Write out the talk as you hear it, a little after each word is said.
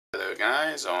Hello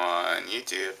guys on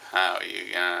YouTube, how are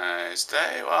you guys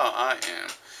today? Well, I am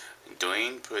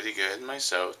doing pretty good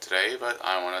myself today, but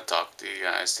I want to talk to you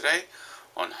guys today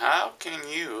on how can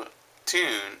you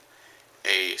tune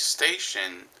a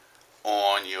station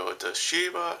on your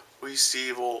Toshiba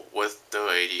receiver with the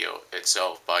radio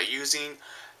itself by using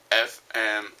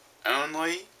FM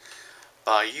only,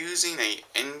 by using a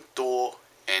indoor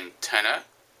antenna.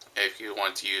 If you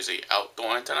want to use a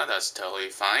outdoor antenna, that's totally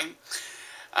fine.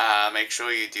 Make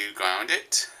sure you do ground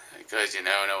it, because you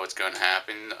never know what's going to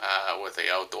happen with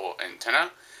the outdoor antenna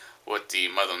with the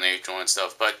Mother Nature and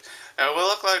stuff. But it will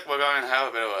look like we're going to have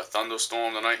a bit of a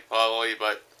thunderstorm tonight probably,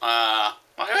 but my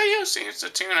radio seems to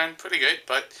tune in pretty good,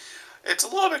 but it's a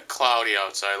little bit cloudy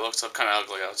outside. It looks kind of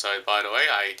ugly outside, by the way.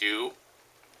 I do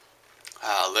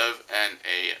live in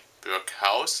a brick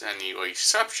house, and the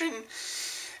reception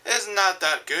is not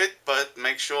that good, but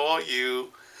make sure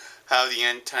you have the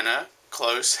antenna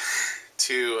close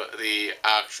to the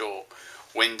actual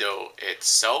window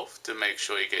itself to make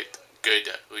sure you get good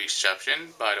reception.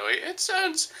 By the way, it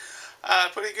sounds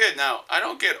pretty good. Now, I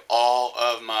don't get all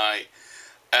of my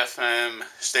FM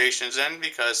stations in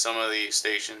because some of the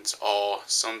stations are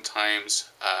sometimes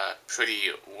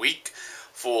pretty weak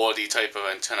for the type of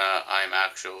antenna I'm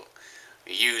actually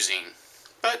using.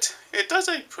 But it does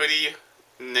a pretty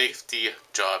nifty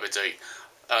job. It's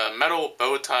a metal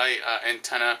bow tie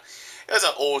antenna. It's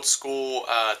an old school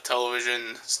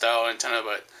television style antenna,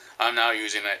 but I'm now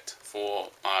using it for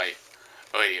my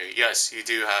radio. Yes, you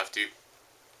do have to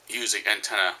use the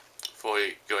antenna for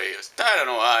your radios. I don't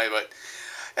know why, but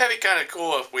it'd be kind of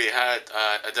cool if we had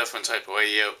a different type of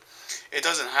radio. It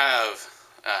doesn't have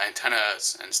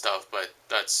antennas and stuff, but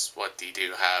that's what they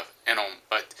do have in them.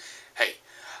 But hey,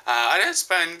 I didn't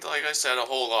spend, like I said, a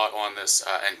whole lot on this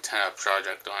antenna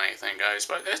project or anything, guys,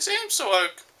 but it seems to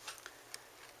work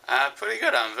pretty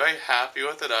good. I'm very happy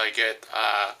with it. I get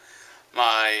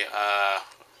my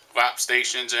rap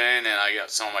stations in, and I got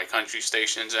some of my country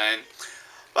stations in.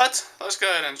 But let's go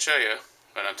ahead and show you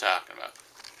what I'm talking about.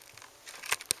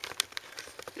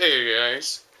 Hey you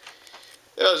guys,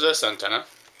 there's this antenna.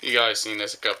 You guys seen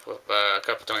this a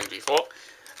couple times before.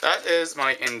 That is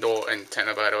my indoor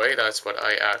antenna, by the way. That's what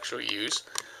I actually use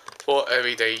for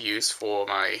everyday use for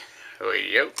my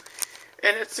radio,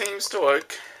 and it seems to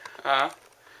work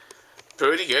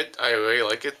pretty good. I really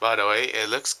like it, by the way. It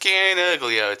looks kinda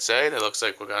ugly outside. It looks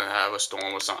like we're gonna have a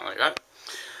storm or something like that.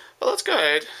 But let's go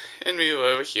ahead and move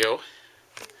over here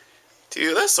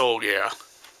to this old girl.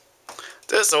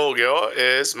 This old girl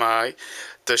is my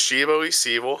Toshiba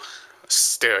receiver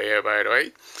stereo, by the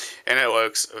way, and it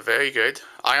works very good.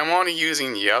 I am only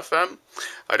using the FM.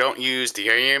 I don't use the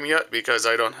AM yet because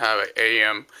I don't have an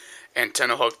AM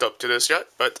antenna hooked up to this yet,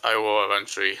 but I will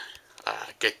eventually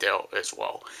get there as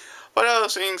well. But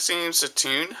everything seems to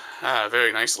tune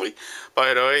very nicely.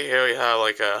 By the way, here we have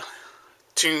like a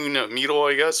tune meter,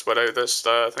 I guess, whatever this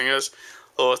thing is.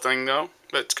 Little thing though,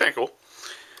 but it's kind of cool.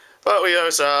 But we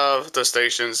also have the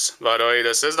stations. By the way,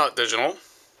 this is not digital.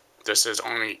 This is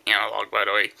only analog, by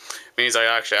the way. It means I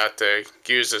actually have to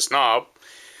use this knob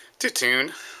to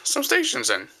tune some stations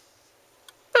in.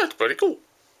 That's pretty cool.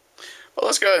 But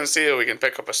let's go ahead and see if we can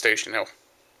pick up a station now.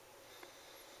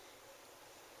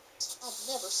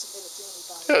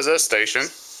 Here's this station.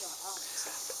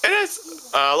 It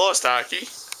is a little stacky,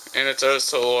 and it's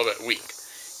also a little bit weak.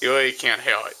 You really can't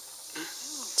hear it.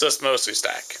 It's just mostly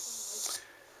stack.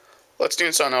 Let's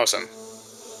tune something else in.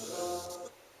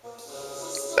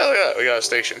 Yeah, look at that, we got a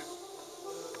station.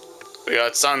 We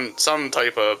got some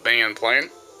type of band playing.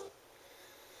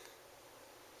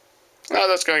 Now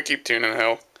that's going to keep tuning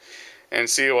hill and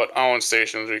see what own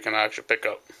stations we can actually pick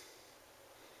up.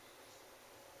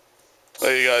 So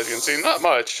you guys can see, not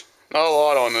much, not a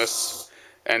lot on this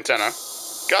antenna.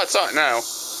 Got something now,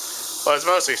 but it's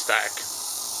mostly stack.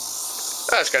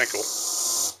 That's kind of cool.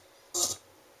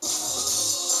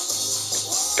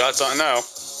 Got something now.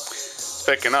 It's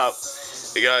picking up.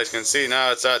 You guys can see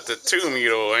now it's at the 2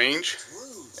 meter range,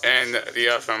 and the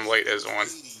FM light is on.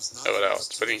 Oh, that was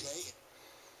pretty.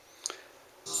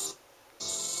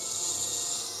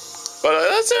 But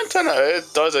this antenna,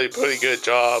 it does a pretty good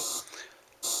job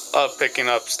of picking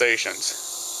up stations.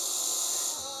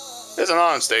 It's an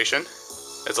on station.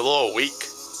 It's a little weak,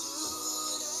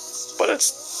 but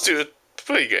it's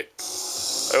pretty good.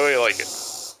 I really like it.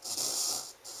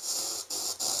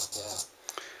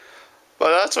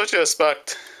 But that's what you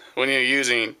expect when you're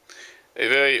using a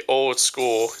very old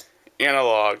school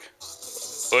analog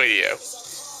radio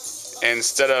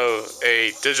instead of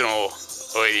a digital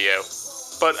radio.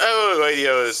 But every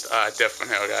radio is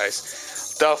different here,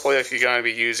 guys. Definitely if you're going to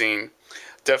be using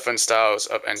different styles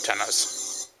of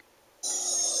antennas.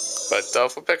 But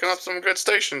for picking up some good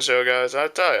stations here, guys, I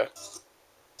tell ya.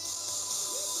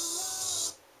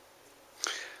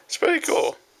 It's pretty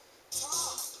cool.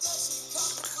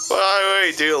 But I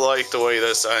really do like the way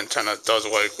this antenna does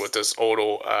work with this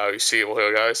auto receiver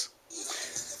here, guys.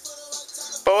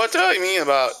 But what do I mean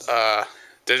about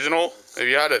digital? If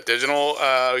you had a digital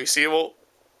receiver,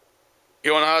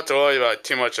 you won't have to worry about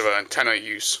too much of an antenna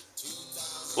use,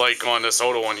 like on this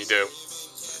older one you do.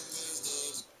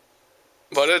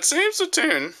 But it seems to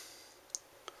tune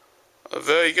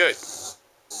very good.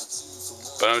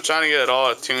 But I'm trying to get it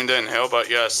all tuned in here. But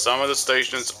yes, some of the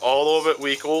stations are a little bit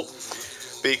weaker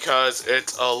because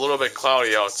it's a little bit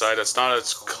cloudy outside. It's not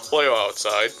as clear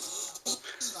outside.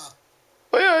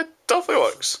 But yeah, it definitely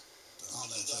works.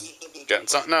 Getting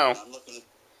something now.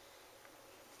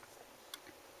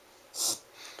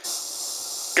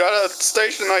 Got a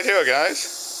station right here,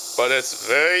 guys. But it's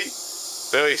very,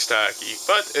 very stacky.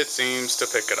 But it seems to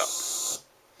pick it up.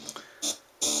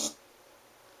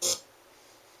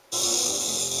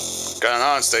 Got an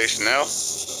on station now.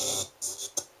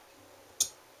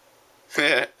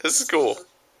 Yeah, this is cool.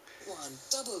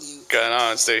 Got an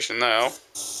on station now.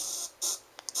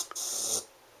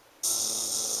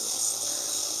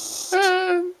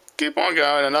 And keep on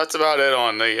going, and that's about it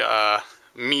on the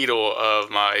meter of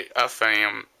my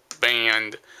FM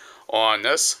band on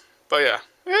this. But yeah,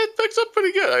 it picks up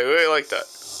pretty good. I really like that.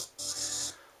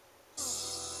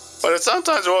 But it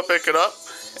sometimes will pick it up,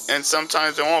 and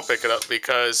sometimes it won't pick it up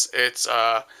because it's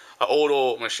an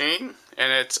older machine,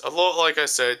 and it's a little, like I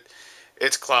said,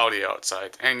 it's cloudy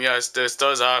outside. And yes, this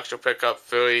does actually pick up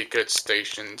very good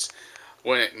stations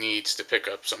when it needs to pick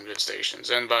up some good stations.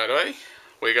 And by the way,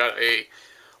 we got a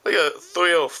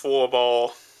 3 or 4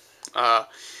 ball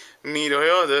meter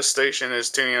here. This station is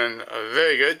tuning in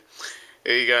very good.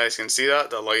 Here you guys can see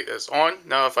that the light is on.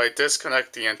 Now if I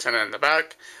disconnect the antenna in the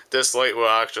back, this light will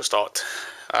actually start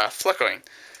flickering.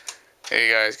 Here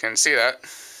you guys can see that.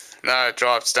 Now it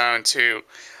drops down to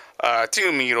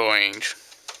 2 meter range.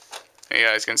 You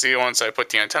guys can see once I put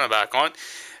the antenna back on,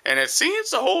 and it seems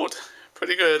to hold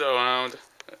pretty good around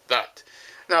that.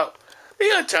 Now,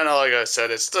 the antenna, like I said,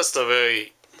 it's just a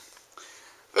very,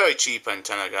 very cheap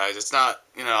antenna, guys. It's not,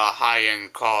 you know, a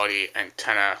high-end quality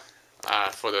antenna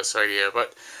for this radio,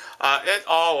 but it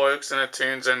all works and it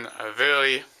tunes in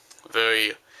very,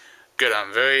 very good.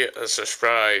 I'm very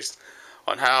surprised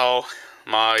on how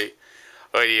my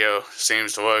radio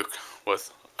seems to work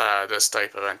with this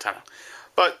type of antenna.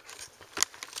 But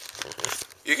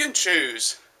you can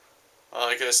choose,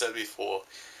 like I said before,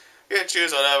 you can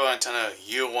choose whatever antenna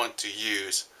you want to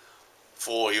use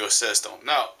for your system.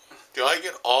 Now, do I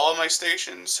get all my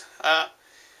stations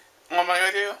on my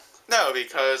radio? No,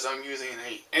 because I'm using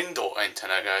an indoor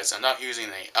antenna, guys. I'm not using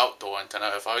an outdoor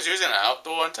antenna. If I was using an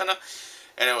outdoor antenna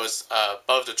and it was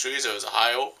above the trees, it was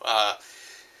higher,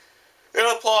 it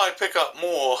would probably pick up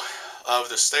more of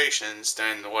the stations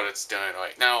than what it's doing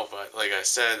right now. But like I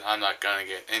said, I'm not going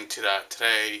to get into that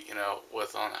today, you know,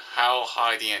 with on how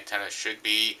high the antenna should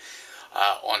be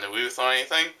on the roof or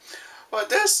anything. But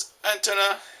this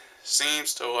antenna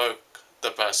seems to work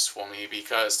the best for me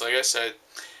because, like I said,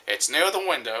 it's near the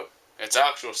window. It's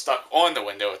actually stuck on the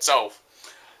window itself.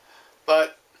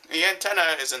 But the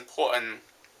antenna is important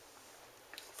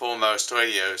for most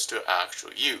radios to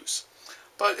actually use.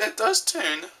 But it does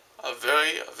tune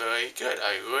very, very good.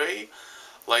 I really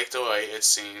like the way it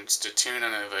seems to tune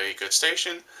in a very good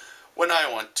station when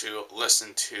I want to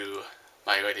listen to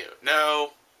my radio.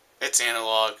 No, it's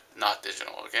analog, not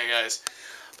digital, okay guys?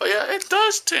 But yeah, it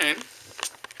does tune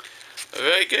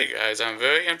very good, guys. I'm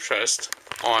very impressed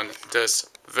on this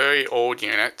very old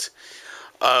unit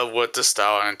with the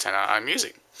style antenna I'm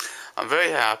using. I'm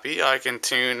very happy I can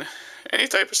tune any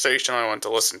type of station I want to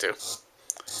listen to.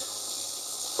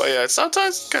 But yeah,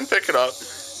 sometimes it can pick it up,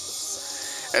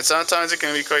 and sometimes it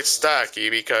can be quite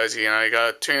stacky because, you know, you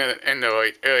gotta tune it in the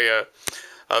right area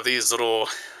of these little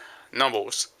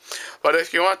numbers. But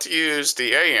if you want to use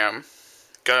the AM,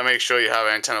 gotta make sure you have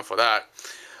an antenna for that.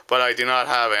 But I do not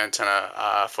have an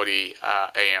antenna for the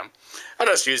AM. I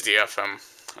just use the FM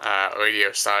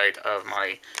radio side of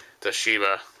my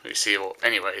Toshiba receiver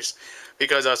anyways,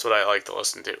 because that's what I like to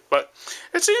listen to. But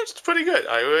it seems pretty good.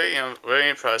 I really am very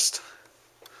impressed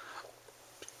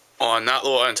on that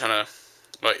little antenna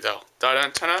right there. That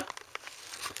antenna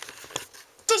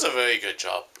does a very good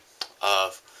job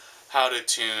of how to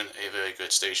tune a very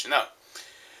good station. Now,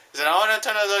 is there another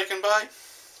antenna that I can buy?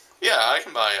 Yeah, I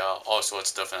can buy all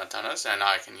sorts of different antennas, and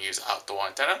I can use outdoor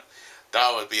antenna.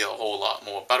 That would be a whole lot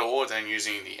more better than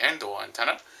using the indoor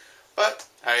antenna. But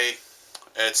hey,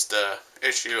 it's the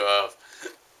issue of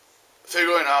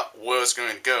figuring out where it's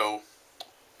going to go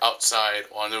outside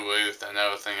on the roof and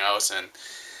everything else, and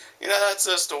you know, that's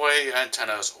just the way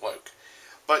antennas work.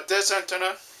 But this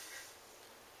antenna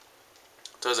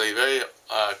does a very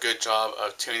good job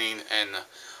of tuning in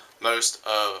most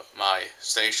of my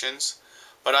stations,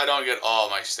 but I don't get all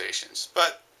my stations.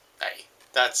 But hey,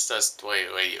 that's just the way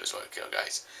radios work here,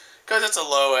 guys, because it's a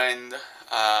low end,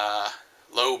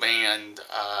 low band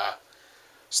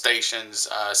stations.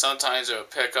 Sometimes it'll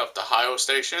pick up the higher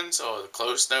stations or the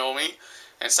close near me,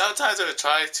 and sometimes it'll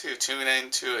try to tune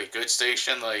into a good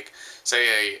station, like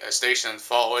say a station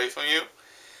far away from you.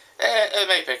 It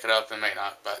may pick it up, it may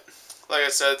not, but like I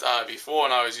said before,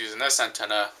 when I was using this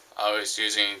antenna, I was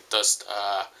using just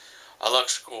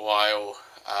electrical wire,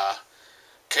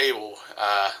 cable,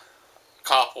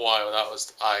 copper wire. That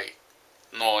was I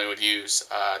normally would use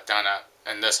down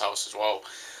in this house as well,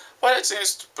 but it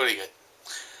seems pretty good.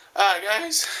 Alright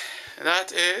guys,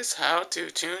 that is how to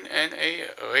tune in a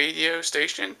radio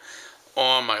station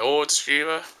on my old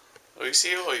Toshiba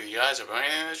receiver. If you guys are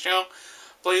brand new to this channel,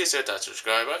 please hit that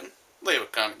subscribe button, leave a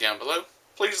comment down below,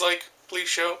 please like, please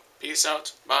share, peace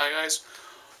out, bye guys,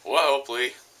 well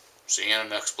hopefully see you in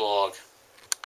the next vlog.